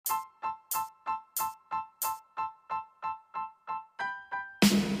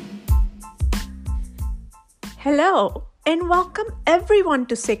Hello, and welcome everyone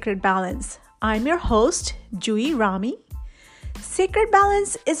to Sacred Balance. I'm your host, Jui Rami. Sacred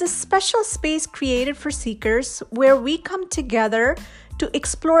Balance is a special space created for seekers where we come together to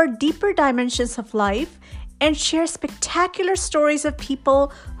explore deeper dimensions of life and share spectacular stories of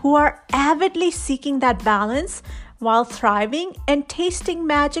people who are avidly seeking that balance while thriving and tasting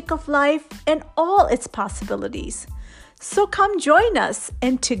magic of life and all its possibilities. So come join us,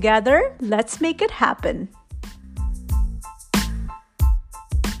 and together, let's make it happen.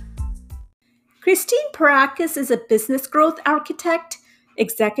 Christine Perakis is a business growth architect,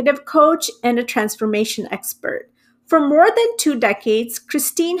 executive coach, and a transformation expert. For more than 2 decades,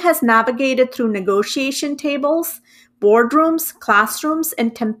 Christine has navigated through negotiation tables, boardrooms, classrooms,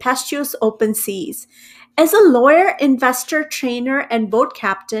 and tempestuous open seas. As a lawyer, investor, trainer, and boat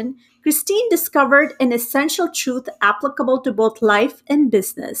captain, Christine discovered an essential truth applicable to both life and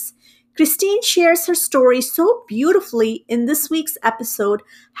business. Christine shares her story so beautifully in this week's episode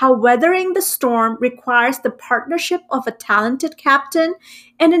how weathering the storm requires the partnership of a talented captain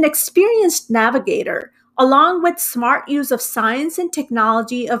and an experienced navigator, along with smart use of science and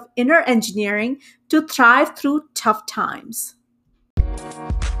technology of inner engineering to thrive through tough times.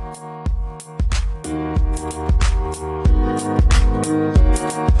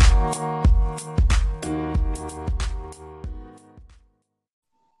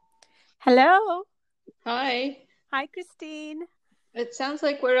 Hello. Hi. Hi, Christine. It sounds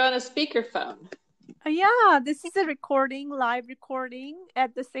like we're on a speakerphone. Yeah, this is a live recording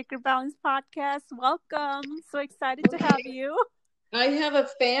at the Sacred Balance podcast. Welcome. So excited to have you. I have a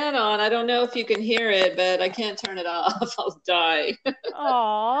fan on. I don't know if you can hear it, but I can't turn it off. I'll die.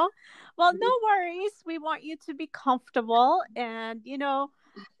 Aw. Well, no worries. We want you to be comfortable. And,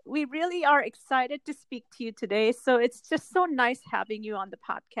 we really are excited to speak to you today. So it's just so nice having you on the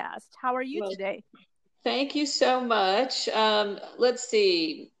podcast. How are you today? Thank you so much. Let's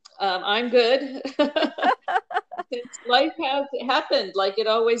see. I'm good. Since life has happened like it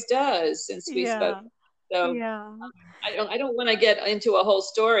always does since we spoke. So yeah. I don't want to get into a whole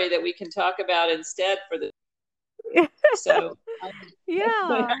story that we can talk about instead for the. So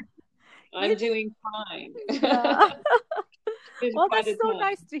I'm doing fine. Yeah. Well, that's so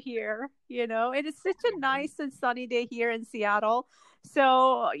nice to hear. It is such a nice and sunny day here in Seattle.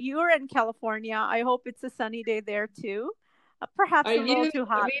 So you're in California. I hope it's a sunny day there too. Perhaps a little too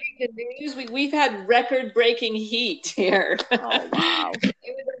hot. Reading the news? We've had record-breaking heat here. Oh, wow. It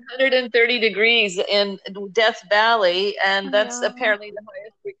was 130 degrees in Death Valley, and that's apparently the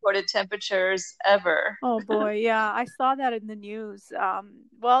highest recorded temperatures ever. Oh, boy. Yeah, I saw that in the news.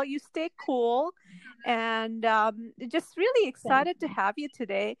 Well, you stay cool, and just really excited to have you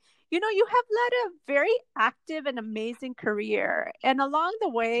today. You have led a very active and amazing career, and along the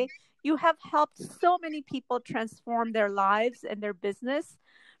way, you have helped so many people transform their lives and their business.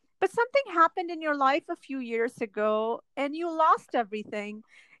 But something happened in your life a few years ago and you lost everything.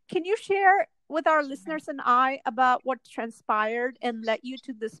 Can you share with our listeners and I about what transpired and led you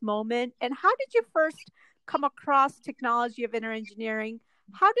to this moment? And how did you first come across technology of inner engineering?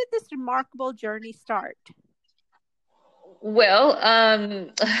 How did this remarkable journey start? Well,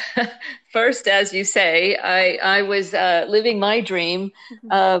 first, as you say, I was living my dream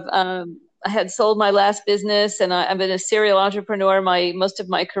of, I had sold my last business and I've been a serial entrepreneur most of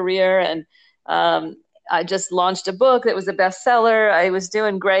my career. And I just launched a book that was a bestseller. I was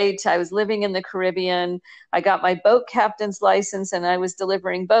doing great. I was living in the Caribbean. I got my boat captain's license and I was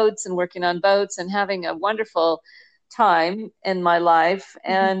delivering boats and working on boats and having a wonderful time in my life.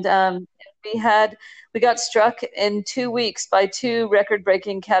 And we got struck in 2 weeks by 2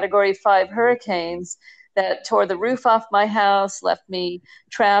 record-breaking Category 5 hurricanes that tore the roof off my house, left me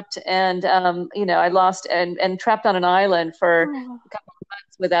trapped, and I lost and trapped on an island for a couple of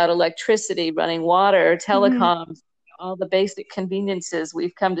months without electricity, running water, telecoms, all the basic conveniences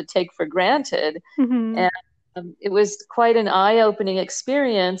we've come to take for granted. And it was quite an eye-opening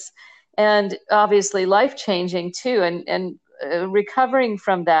experience, and obviously life-changing too. And recovering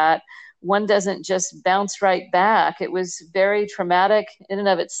from that, one doesn't just bounce right back. It was very traumatic in and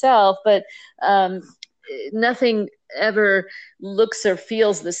of itself, but nothing ever looks or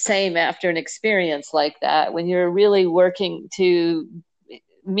feels the same after an experience like that, when you're really working to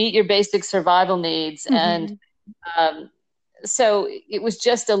meet your basic survival needs. And so it was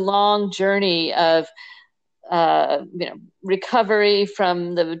just a long journey of recovery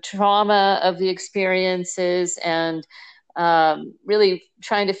from the trauma of the experiences, and really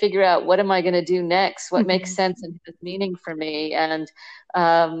trying to figure out, what am I going to do next? What makes sense and has meaning for me? And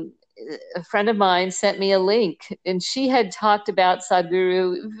a friend of mine sent me a link, and she had talked about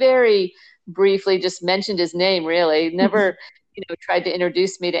Sadhguru very briefly just mentioned his name, really. Never, tried to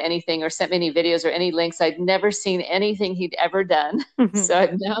introduce me to anything or sent me any videos or any links. I'd never seen anything he'd ever done. So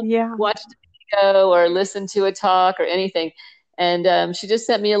I've now Yeah. watched a video or listened to a talk or anything. And she just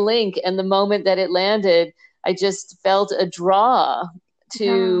sent me a link. And the moment that it landed, I just felt a draw Yeah.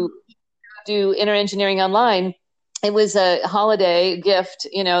 to do inner engineering online. It was a holiday gift,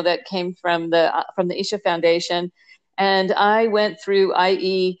 that came from the Isha Foundation, and I went through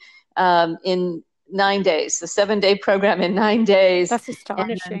IE in 9 days, the 7-day program in 9 days, That's and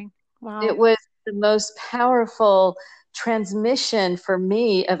astonishing. it Wow. was the most powerful transmission for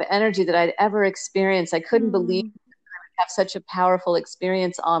me of energy that I'd ever experienced. I couldn't believe Mm. have such a powerful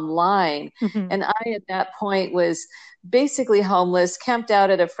experience online. Mm-hmm. And I, at that point, was basically homeless, camped out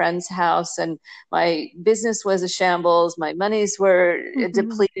at a friend's house, and my business was a shambles. My monies were Mm-hmm.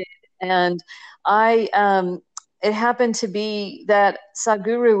 depleted. And it happened to be that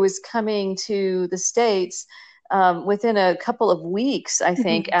Sadhguru was coming to the States within a couple of weeks, I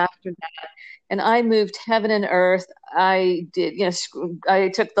think, Mm-hmm. after that. And I moved heaven and earth. I did, I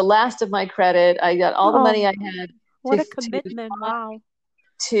took the last of my credit. I got all the money I Oh, had what to a commitment. Wow.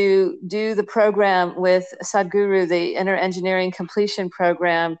 do the program with Sadhguru, the Inner Engineering Completion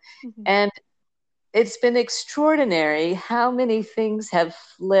Program. Mm-hmm. And it's been extraordinary how many things have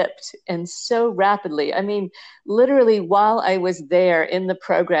flipped and so rapidly. I mean, literally, while I was there in the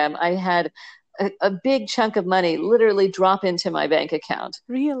program, I had a big chunk of money literally drop into my bank account.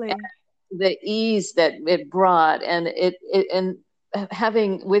 Really? The ease that it brought, and and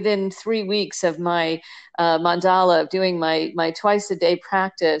having within 3 weeks of my mandala, of doing my twice a day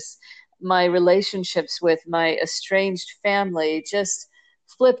practice, my relationships with my estranged family just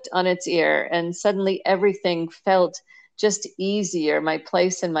flipped on its ear, and suddenly everything felt just easier. My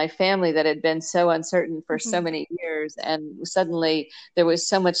place in my family that had been so uncertain for so Mm-hmm. many years, and suddenly there was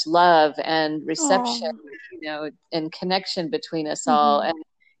so much love and reception, Oh. and connection between us all. Mm-hmm. And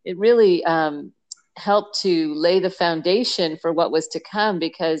it really helped to lay the foundation for what was to come,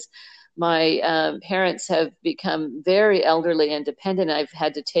 because my parents have become very elderly and dependent. I've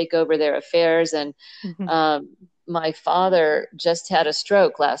had to take over their affairs, and Mm-hmm. my father just had a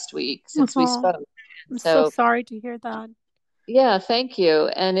stroke last week since we Oh, spoke. I'm so So sorry to hear that. yeah, thank you.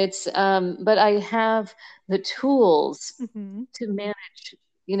 And but I have the tools Mm-hmm. to manage,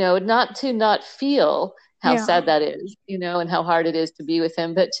 not to not feel how Yeah. sad that is, and how hard it is to be with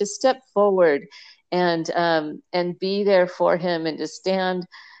him, but to step forward and be there for him, and to stand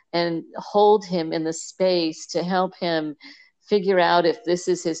and hold him in the space to help him figure out if this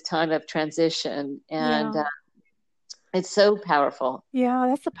is his time of transition. And Yeah. it's so powerful. Yeah,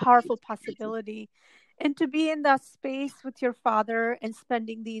 that's a powerful possibility. And to be in that space with your father and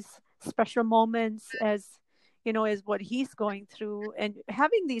spending these special moments as what he's going through, and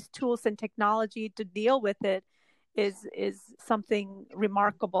having these tools and technology to deal with it is something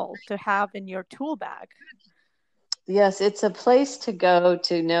remarkable to have in your tool bag. Yes, it's a place to go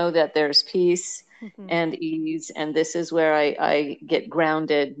to know that there's peace Hmm. and ease, and this is where I get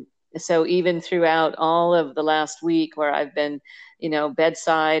grounded. So even throughout all of the last week, where I've been,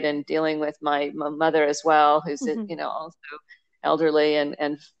 bedside and dealing with my mother as well, who's Hmm. also elderly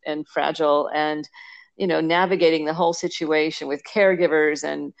and fragile, and navigating the whole situation with caregivers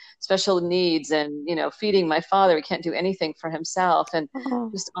and special needs, and feeding my father. He can't do anything for himself, and Oh.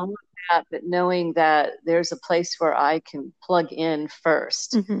 just all that, but knowing that there's a place where I can plug in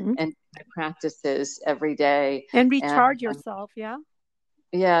first Hmm. and do my practices every day. And And recharge yourself. Yeah.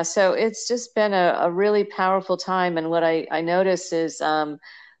 yeah, so it's just been a really powerful time. And what I notice is,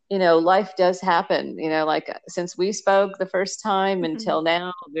 life does happen, like since we spoke the first time Hmm. until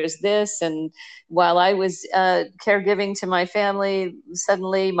now, there's this. And while I was caregiving to my family,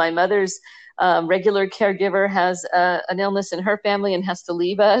 suddenly my mother's regular caregiver has an illness in her family and has to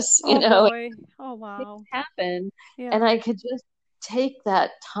leave us, Oh boy. Oh things wow. happen. And Yeah. I could just take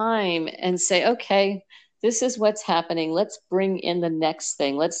that time and say, okay, this is what's happening. Let's bring in the next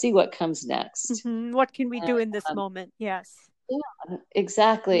thing. Let's see what comes next. What can we And, do in this um, moment? Yes. yeah,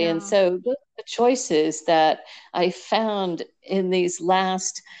 exactly. And Yeah. so the choices that I found in these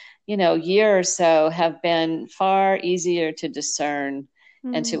last, year or so have been far easier to discern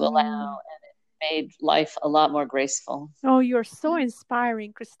and to allow, Mm. made life a lot more graceful. Oh, you're so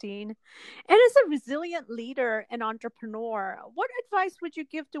inspiring, Christine. And as a resilient leader and entrepreneur, what advice would you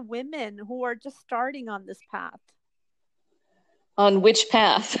give to women who are just starting on this path? On which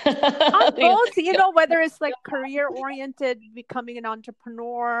path? On both, whether it's like career oriented, becoming an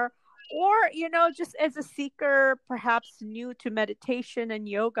entrepreneur, or, just as a seeker, perhaps new to meditation and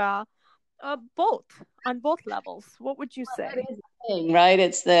yoga, both, on both levels. What would you say? thing, right?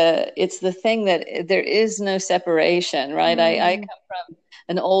 It's the thing that there is no separation, right? I Mm, come from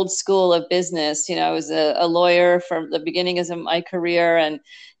an old school of business. I was a lawyer from the beginnings of my career, and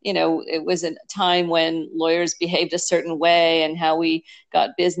it was a time when lawyers behaved a certain way and how we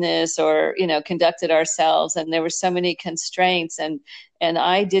got business or conducted ourselves, and there were so many constraints, and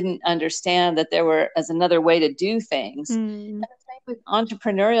I didn't understand that there were as another way to do things. mm, And the same with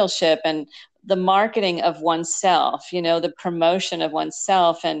entrepreneurship and the marketing of oneself, the promotion of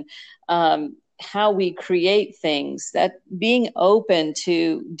oneself, and how we create things, that being open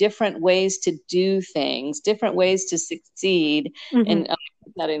to different ways to do things, different ways to succeed. mhm, And I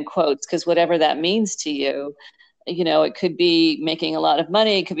put that in quotes because whatever that means to you, it could be making a lot of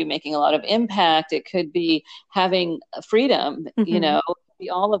money, it could be making a lot of impact, it could be having freedom, mhm, it could be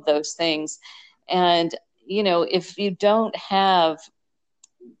all of those things. And, if you don't have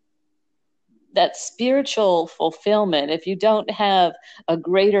that spiritual fulfillment, if you don't have a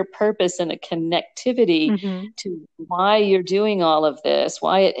greater purpose and a connectivity mhm, to why you're doing all of this,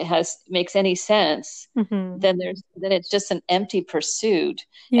 why it makes any sense, mhm. then it's just an empty pursuit,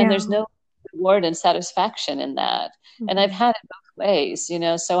 and there's Yeah. no reward and satisfaction in that. And I've Mhm, had it both ways,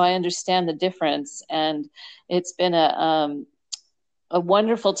 so I understand the difference, and it's been a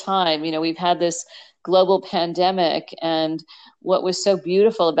wonderful time. We've had this global pandemic, and what was so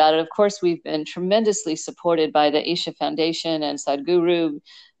beautiful about it, of course, we've been tremendously supported by the Isha Foundation and Sadhguru,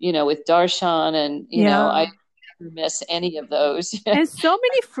 with Darshan, and I yeah. never miss any of those. And so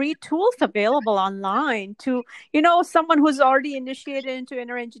many free tools available online to, someone who's already initiated into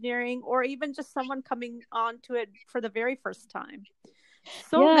inner engineering or even just someone coming on to it for the very first time.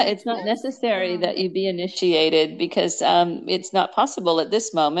 So Yeah, many it's not tools. necessary Yeah. that you be initiated because it's not possible at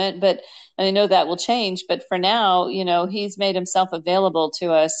this moment. But I know that will change. But for now, he's made himself available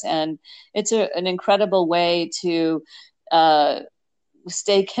to us, and it's an incredible way to uh,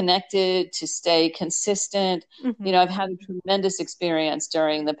 stay connected, to stay consistent. I've Hmm. had a tremendous experience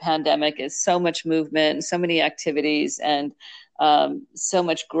during the pandemic. Is so much movement, so many activities, and so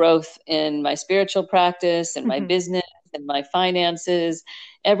much growth in my spiritual practice and my Hmm. business and my finances.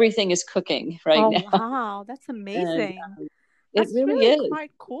 Everything is cooking right Oh, now, wow. That's and amazing. it That's really really is.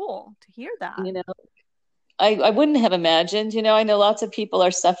 quite cool to hear that. You know, I wouldn't have imagined. I know lots of people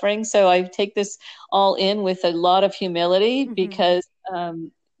are suffering, so I take this all in with a lot of humility Hmm. because,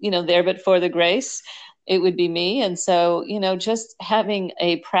 there but for the grace, it would be me. And so, just having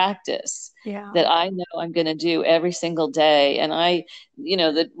a practice Yeah. that I know I'm going to do every single day. And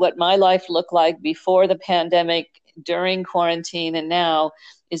that what my life looked like before the pandemic, during quarantine, and now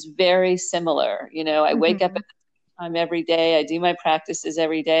is very similar. I wake up Hmm. time every day. I do my practices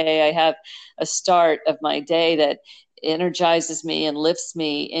every day. I have a start of my day that energizes me and lifts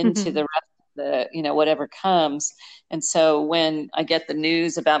me into Hmm. the rest of the, whatever comes. And so when I get the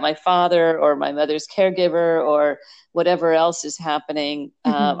news about my father or my mother's caregiver or whatever else is happening,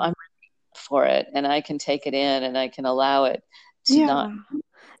 Hmm. I'm ready for it, and I can take it in and I can allow it to not. Yeah.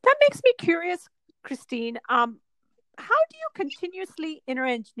 That makes me curious, Christine. How do you continuously inner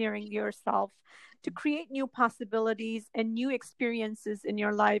engineering yourself to create new possibilities and new experiences in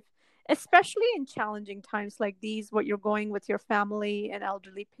your life, especially in challenging times like these, what you're going with your family and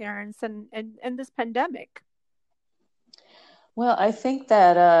elderly parents and this pandemic? Well, I think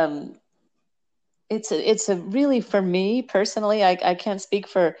that it's a really, for me personally, I can't speak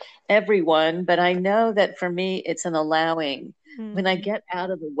for everyone, but I know that for me it's an allowing. When I Mm, get out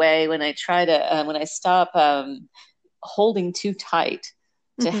of the way, when I stop holding too tight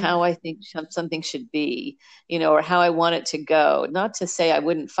to mm-hmm, how I think something should be, or how I want it to go. Not to say I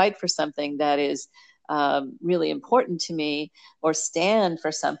wouldn't fight for something that is really important to me, or stand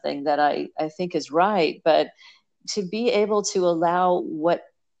for something that I think is right, but to be able to allow what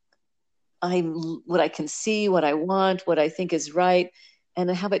I can see, what I want, what I think is right, and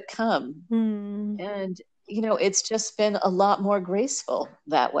have it come. mm, And it's just been a lot more graceful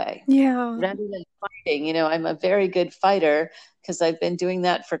that way, yeah. rather than fighting. I'm a very good fighter because I've been doing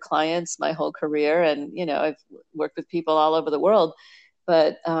that for clients my whole career, and I've worked with people all over the world.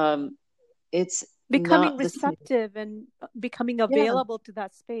 But it's Becoming not the same. receptive and becoming Yeah. available to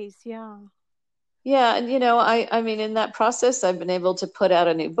that space. Yeah. Yeah, and I mean, in that process, I've been able to put out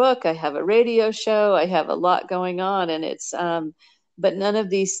a new book. I have a radio show. I have a lot going on, and but none of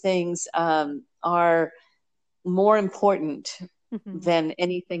these things are more important Hmm. than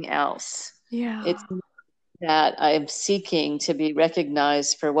anything else. It's Yeah. that I'm seeking to be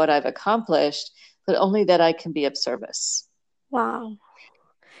recognized for what I've accomplished, but only that I can be of service. Wow.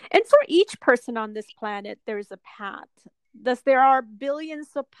 And for each person on this planet, there is a path. Thus, there are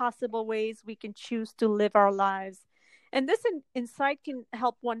billions of possible ways we can choose to live our lives. And this insight can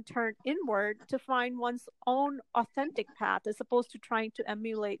help one turn inward to find one's own authentic path as opposed to trying to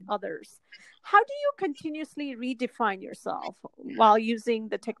emulate others. How do you continuously redefine yourself while using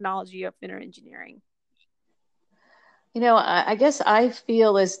the technology of inner engineering? I guess I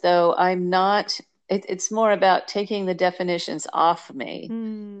feel as though I'm not, it's more about taking the definitions off me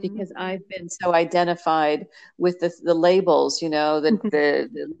Hmm. because I've been so identified with the labels,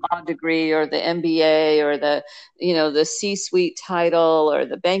 the law degree or the MBA or the C-suite title or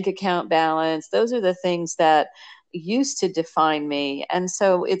the bank account balance. Those are the things that used to define me. And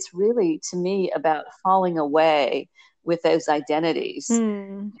so it's really, to me, about falling away with those identities.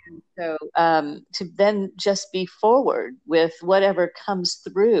 Hmm. So to then just be forward with whatever comes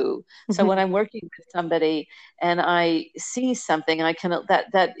through. So when I'm working with somebody and I see something, I can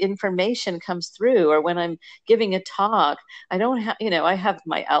that information comes through. Or when I'm giving a talk, I don't have I have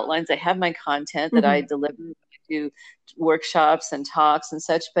my outlines, I have my content that I deliver. I do workshops and talks and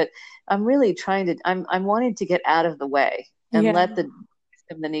such, but I'm really trying to. I'm wanting to get out of the way and Yeah. let the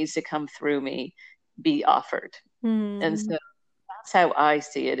wisdom that needs to come through me be offered. And Hmm. so that's how I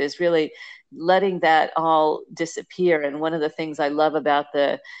see it, is really letting that all disappear. And one of the things I love about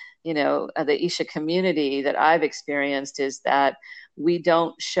the Isha community that I've experienced is that we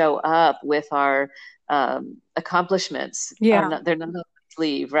don't show up with our accomplishments. Are Yeah. not they're not on the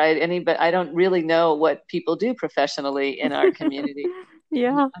sleeve, right? But I don't really know what people do professionally in our community.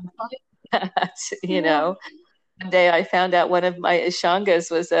 Yeah. I'm fine with that, Yeah. one day I found out one of my Ishangas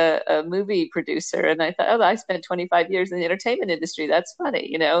was a movie producer, and I thought, oh, I spent 25 years in the entertainment industry. That's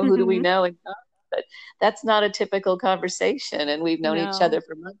funny, who do we Hmm. know? But that's not a typical conversation, and we've known each No. other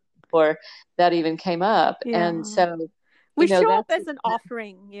for months before that even came up. And Yeah. so, We show up that's as an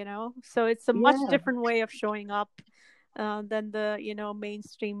offering, so it's a much yeah. different way of showing up than the,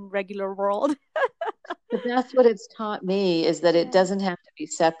 mainstream regular world. But that's what it's taught me, is that it Yeah. doesn't have to be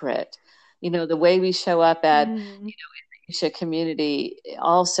separate. The way we show up at Hmm. Isha community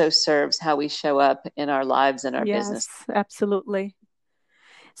also serves how we show up in our lives and our business. Yes, absolutely.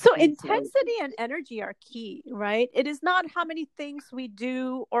 So And so intensity and energy are key, right? It is not how many things we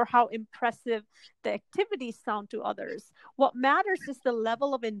do or how impressive the activities sound to others. What matters is the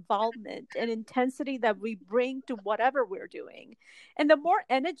level of involvement and intensity that we bring to whatever we're doing. And the more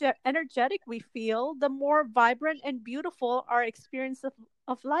energetic we feel, the more vibrant and beautiful our experience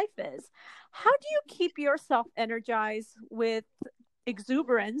of life is. How do you keep yourself energized with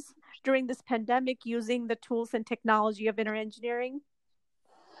exuberance during this pandemic using the tools and technology of inner engineering?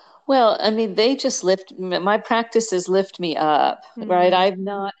 Well, I mean, they just my practices lift me up, right? Hmm.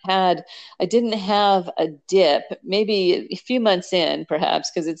 I didn't have a dip, maybe a few months in,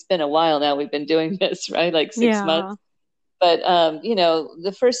 perhaps, because it's been a while now we've been doing this, right? Like 6 months. Yeah. But,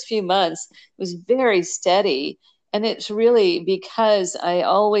 the first few months was very steady. And it's really because I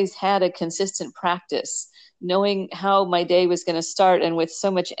always had a consistent practice, knowing how my day was going to start. And with so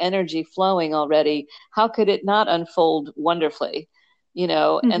much energy flowing already, how could it not unfold wonderfully?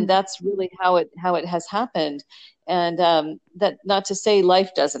 And Hmm. that's really how it has happened. And that, not to say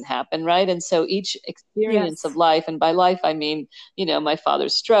life doesn't happen, right? And so each experience of Yes. life, and by life I mean, my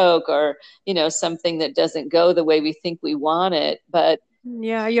father's stroke, or something that doesn't go the way we think we want it. But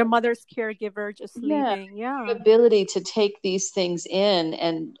Yeah, your mother's caregiver just yeah, leaving. Yeah. the ability to take these things in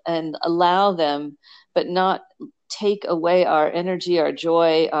and allow them, but not take away our energy, our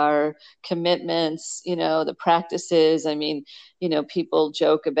joy, our commitments, the practices. I mean, people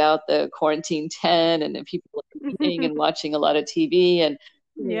joke about the quarantine 10, and then people are eating and watching a lot of TV. And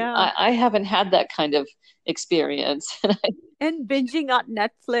Yeah. I haven't had that kind of experience. And binging on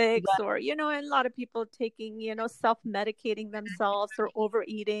Netflix, or, and a lot of people taking, self medicating themselves or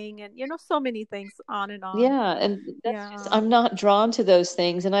overeating and, so many things on and on. Yeah, and that's just, Yeah. I'm not drawn to those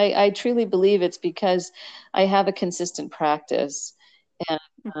things. And I truly believe it's because I have a consistent practice. And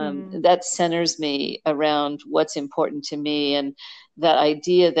Hmm. that centers me around what's important to me. And that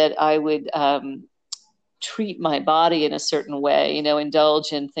idea that I would treat my body in a certain way,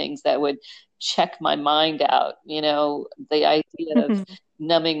 indulge in things that would check my mind out. The idea of Hmm.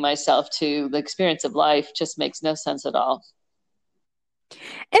 numbing myself to the experience of life just makes no sense at all.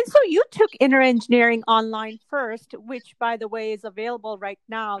 And so you took inner engineering online first, which, by the way, is available right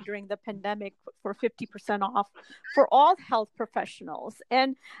now during the pandemic for 50% off for all health professionals.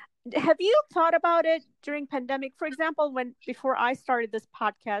 And have you thought about it during pandemic? For example, when before I started this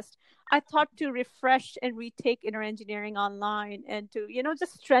podcast, I thought to refresh and retake inner engineering online and to,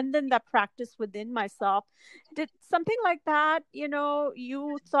 just strengthen that practice within myself. Did something like that,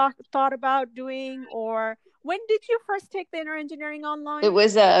 you thought about doing, or when did you first take the inner engineering It online?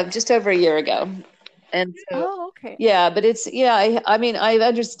 was just over a year ago. And so, Oh, okay. yeah, but it's, I mean, I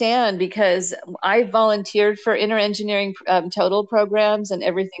understand because I volunteered for inner engineering total programs and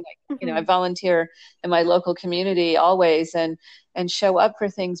everything. I Mm-hmm. volunteer in my local community always and show up for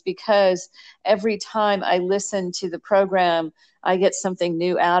things because every time I listen to the program, I get something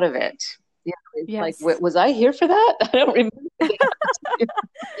new out of it. It's like, Yes. was I here for that? I don't remember that.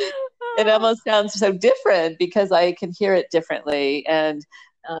 It almost sounds so different because I can hear it differently. Uh,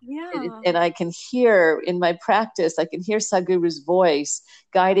 Yeah. and I can hear in my practice, I can hear Sadhguru's voice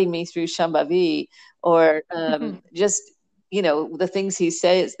guiding me through Shambhavi, or Mm-hmm. just, the things he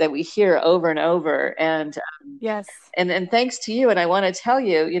says that we hear over and over. Yes. And thanks to you. And I want to tell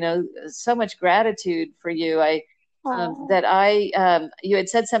you, so much gratitude for you. Oh. That you had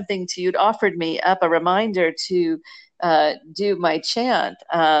said something you'd offered me up a reminder to do my chant.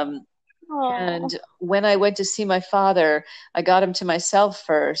 Oh. And when I went to see my father, I got him to myself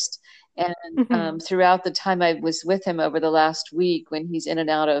first. And Mm-hmm. throughout the time I was with him over the last week, when he's in and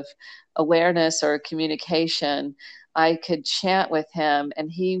out of awareness or communication, I could chant with him and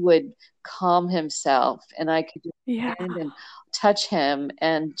he would calm himself. And I could just Yeah. stand and touch him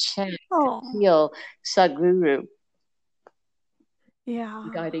and chant and Oh. feel Sadhguru Yeah.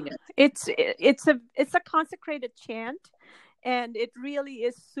 guiding us. It's a consecrated chant, and it really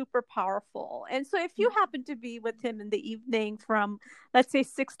is super powerful. And so if you happen to be with him in the evening from, let's say,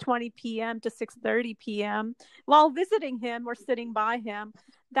 6:20 p.m. to 6:30 p.m. while visiting him or sitting by him,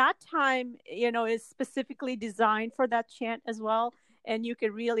 that time, is specifically designed for that chant as well. And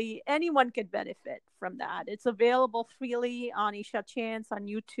anyone could benefit from that. It's available freely on Isha Chants on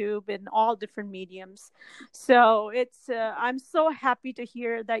YouTube and all different mediums. So I'm so happy to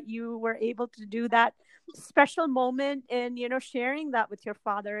hear that you were able to do that special moment, and sharing that with your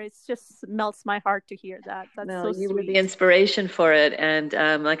father. It's just melts my heart to hear that. That's No, so you were the sweet. inspiration for it. And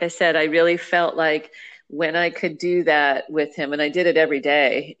like I said, I really felt like when I could do that with him, and I did it every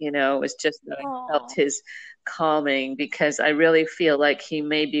day, it was just that I felt Oh, his calming, because I really feel like he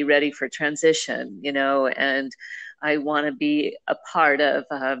may be ready for transition, and I want to be a part of,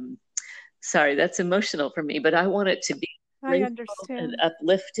 sorry, that's emotional for me, but I want it to be I playful and understand.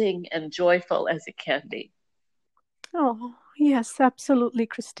 uplifting and joyful as it can be. Oh, yes, absolutely,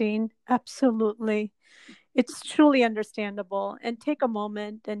 Christine. Absolutely. It's truly understandable. And take a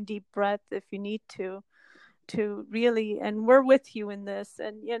moment and deep breath if you need to really, and we're with you in this.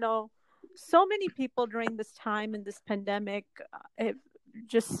 And, so many people during this time in this pandemic have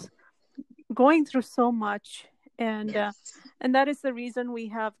just going through so much. And, uh, Yes. and that is the reason we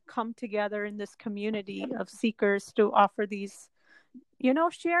have come together in this community of seekers to offer these,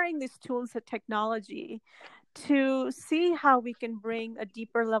 sharing these tools and technology to see how we can bring a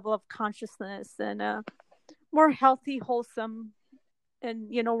deeper level of consciousness and a more healthy, wholesome, and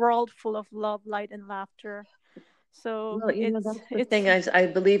world full of love, light, and laughter. So Well, that's the thing. I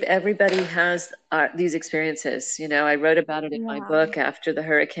believe everybody has these experiences. I wrote about it in my yeah. book after the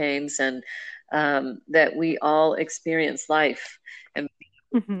hurricanes, and that we all experience life and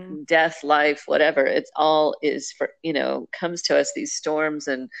Hmm. death, life, whatever. It's all is for, comes to us, these storms.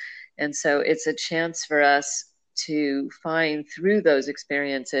 And so it's a chance for us to find through those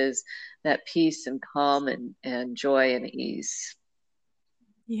experiences that peace and calm and joy and ease.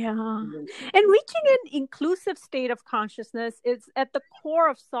 Yeah. And reaching an inclusive state of consciousness is at the core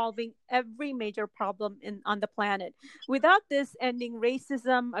of solving every major problem on the planet. Without this, ending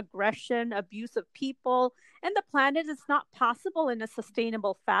racism, aggression, abuse of people, and the planet is not possible in a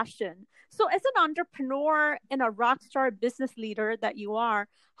sustainable fashion. So, as an entrepreneur and a rock star business leader that you are,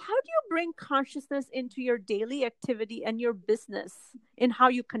 how do you bring consciousness into your daily activity and your business in how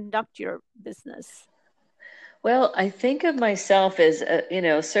you conduct your business? Well, I think of myself as,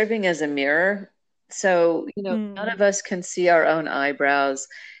 serving as a mirror. So, none Mm. of us can see our own eyebrows,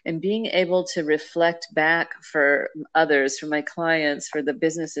 and being able to reflect back for others, for my clients, for the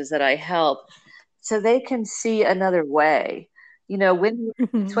businesses that I help, so they can see another way. When we're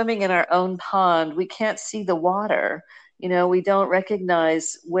Mhm. swimming in our own pond, we can't see the water. We don't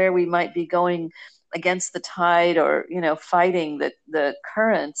recognize where we might be going against the tide, or, fighting the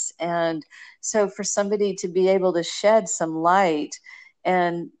currents. And so for somebody to be able to shed some light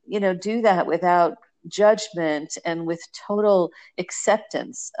and, do that without judgment and with total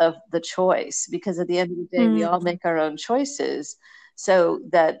acceptance of the choice, because at the end of the day, we all Mm. make our own choices, so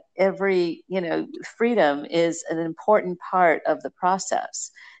that every, freedom is an important part of the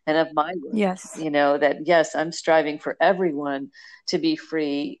process and of my work. Yes. That yes, I'm striving for everyone to be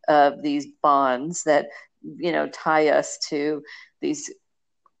free of these bonds that, tie us to these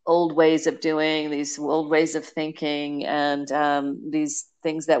old ways of doing, these old ways of thinking, and these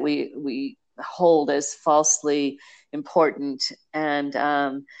things that we hold as falsely important, and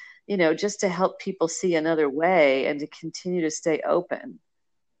just to help people see another way and to continue to stay open.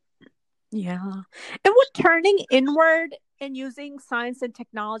 Yeah. And would turning inward and using science and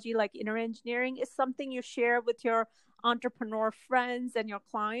technology like inner engineering is something you share with your entrepreneur friends and your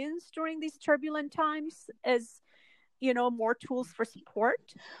clients during these turbulent times as, more tools for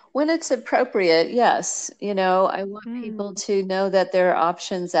support? When it's appropriate, yes. I want people to know that there are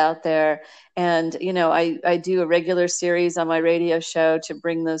options out there. And, I do a regular series on my radio show to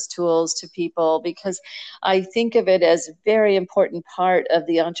bring those tools to people, because I think of it as a very important part of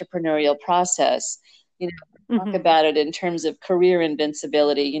the entrepreneurial process. Talk about it in terms of career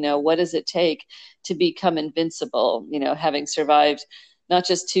invincibility. What does it take to become invincible? Having survived not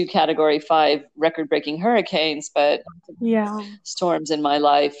just 2 Category 5 record-breaking hurricanes, but storms in my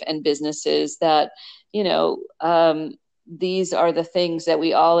life and businesses, that, these are the things that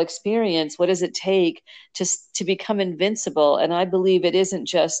we all experience. What does it take to become invincible? And I believe it isn't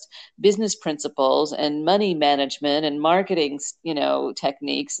just business principles and money management and marketing,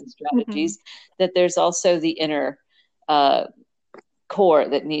 techniques and strategies, that there's also the inner core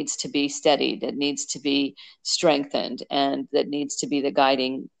that needs to be steadied, that needs to be strengthened, and that needs to be the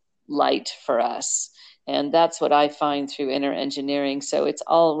guiding light for us. And that's what I find through inner engineering. So it's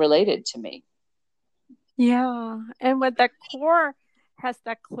all related to me. Yeah. And when that core has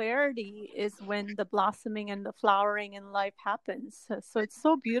that clarity is when the blossoming and the flowering in life happens. So it's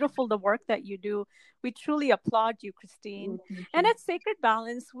so beautiful, the work that you do. We truly applaud you, Christine. And at Sacred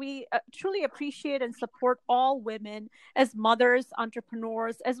Balance, we truly appreciate and support all women as mothers,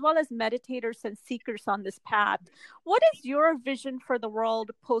 entrepreneurs, as well as meditators and seekers on this path. What is your vision for the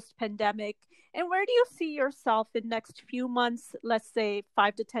world post-pandemic? And where do you see yourself in next few months, let's say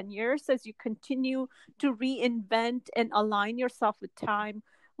 5 to 10 years, as you continue to reinvent and align yourself with time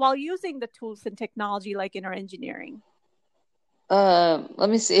while using the tools and technology like inner engineering? Let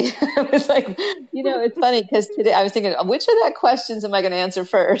me see. I was like, it's funny because today I was thinking, which of that questions am I going to answer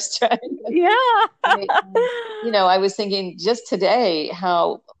first? Right? Yeah. I was thinking just today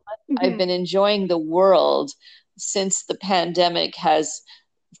how I've been enjoying the world since the pandemic has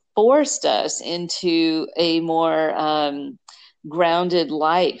forced us into a more grounded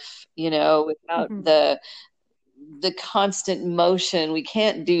life, without the constant motion. We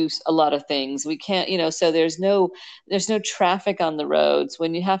can't do a lot of things. We can't, so there's no traffic on the roads.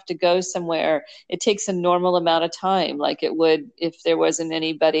 When you have to go somewhere, it takes a normal amount of time, like it would if there wasn't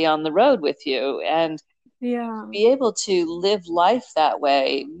anybody on the road with you. And be able to live life that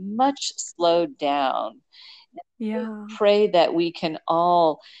way, much slowed down. Pray that we can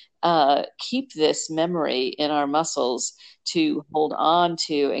all keep this memory in our muscles to hold on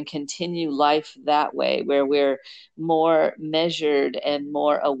to and continue life that way, where we're more measured and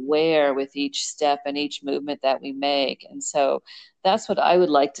more aware with each step and each movement that we make. And so that's what I would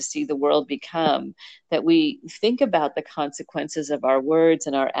like to see the world become, that we think about the consequences of our words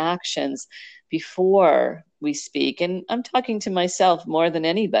and our actions before we speak. And I'm talking to myself more than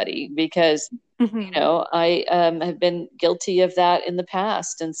anybody, because I have been guilty of that in the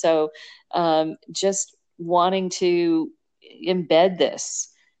past. And so just wanting to embed this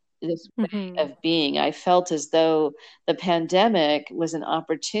way of being, I felt as though the pandemic was an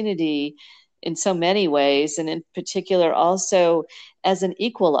opportunity in so many ways, and in particular also as an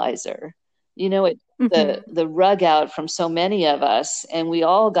equalizer. It the rug out from so many of us, and we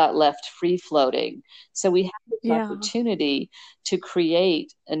all got left free floating. So we have this opportunity to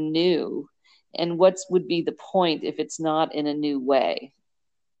create anew. And what would be the point if it's not in a new way?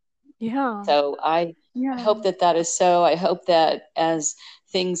 So I hope that is so. I hope that as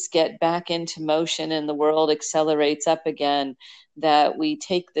things get back into motion and the world accelerates up again, that we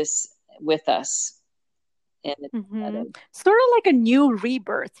take this with us. And sort of like a new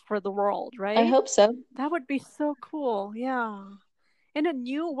rebirth for the world, right? I hope so. That would be so cool. Yeah. And a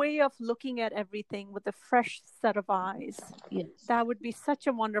new way of looking at everything with a fresh set of eyes. Yes. That would be such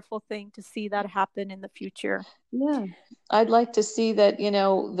a wonderful thing to see that happen in the future. Yeah. I'd like to see that,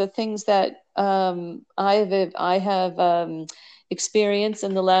 the things that I have experienced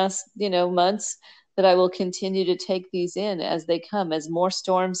in the last, months, that I will continue to take these in as they come, as more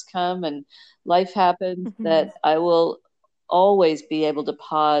storms come and life happens, that I will always be able to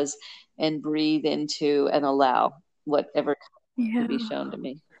pause and breathe into and allow whatever to be shown to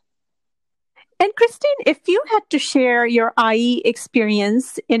me. And Christine, if you had to share your IE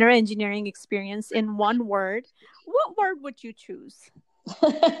experience, inner engineering experience, in one word, what word would you choose?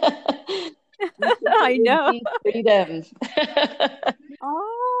 I know. Freedom.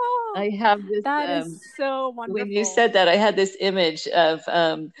 Oh, I have this, that is so when you wonderful. said that, I had this image of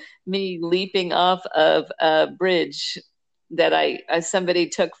me leaping off of a bridge that somebody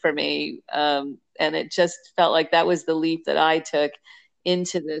took for me, and it just felt like that was the leap that I took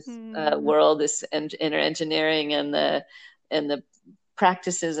into this Hmm. world, this inner engineering and the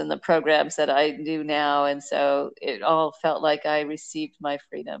practices and the programs that I do now, and so it all felt like I received my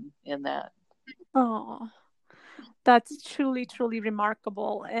freedom in that. Oh, that's truly, truly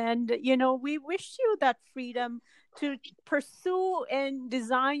remarkable. And, we wish you that freedom to pursue and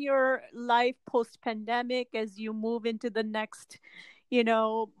design your life post pandemic as you move into the next, you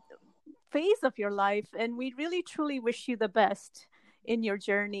know, phase of your life. And we really, truly wish you the best in your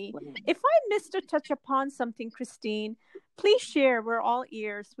journey. If I missed to touch upon something, Christine, please share. We're all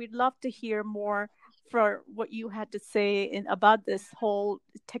ears. We'd love to hear more for what you had to say about this whole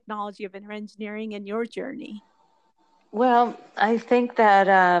technology of inner engineering and your journey. Well, I think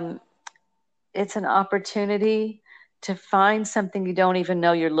that it's an opportunity to find something you don't even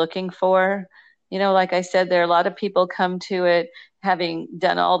know you're looking for. Like I said, there are a lot of people come to it having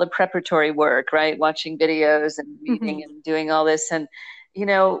done all the preparatory work, right? Watching videos and reading Mm-hmm. and doing all this. And, you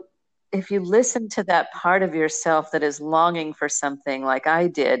know, if you listen to that part of yourself that is longing for something like I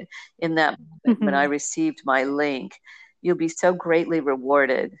did in that moment when I Mm-hmm. received my link, you'll be so greatly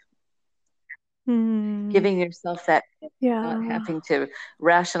rewarded. Mm-hmm. Giving yourself that, not Yeah. having to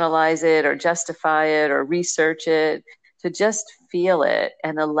rationalize it or justify it or research it, to just feel it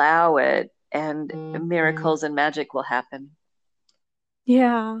and allow it, and miracles and magic will happen.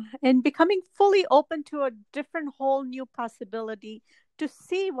 Yeah. And becoming fully open to a different, whole new possibility to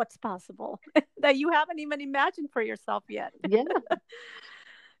see what's possible that you haven't even imagined for yourself yet. Yeah.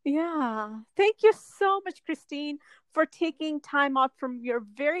 Yeah. Thank you so much, Christine, for taking time out from your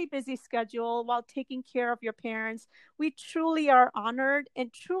very busy schedule while taking care of your parents. We truly are honored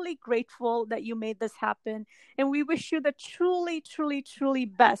and truly grateful that you made this happen. And we wish you the truly, truly, truly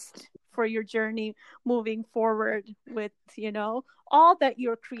best for your journey moving forward with, all that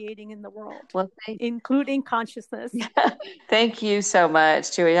you're creating in the world, Well, including consciousness. thank you so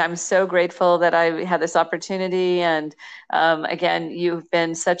much, Julie. I'm so grateful that I had this opportunity. And again, you've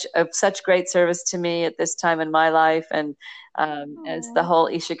been such great service to me at this time in my life. And as the Oh. whole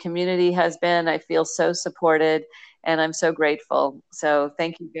Isha community has been, I feel so supported and I'm so grateful. So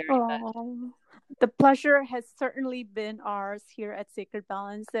thank you very much. Oh, the pleasure has certainly been ours here at Sacred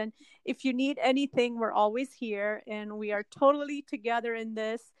Balance. And if you need anything, we're always here and we are totally together in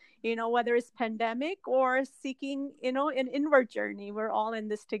this, whether it's pandemic or seeking, an inward journey. We're all in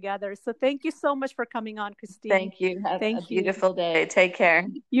this together. So thank you so much for coming on, Christine. Thank you. Have a Thank you. beautiful day. Take care.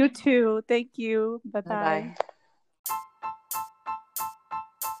 You too. Thank you. Bye Bye bye. bye.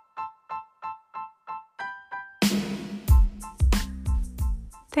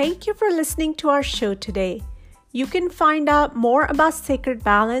 Thank you for listening to our show today. You can find out more about Sacred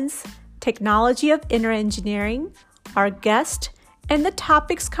Balance, technology of inner engineering, our guest, and the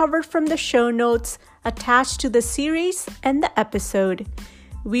topics covered from the show notes attached to the series and the episode.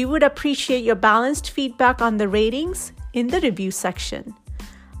 We would appreciate your balanced feedback on the ratings in the review section.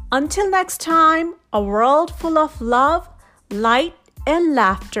 Until next time, a world full of love, light, and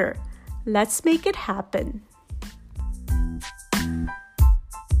laughter. Let's make it happen.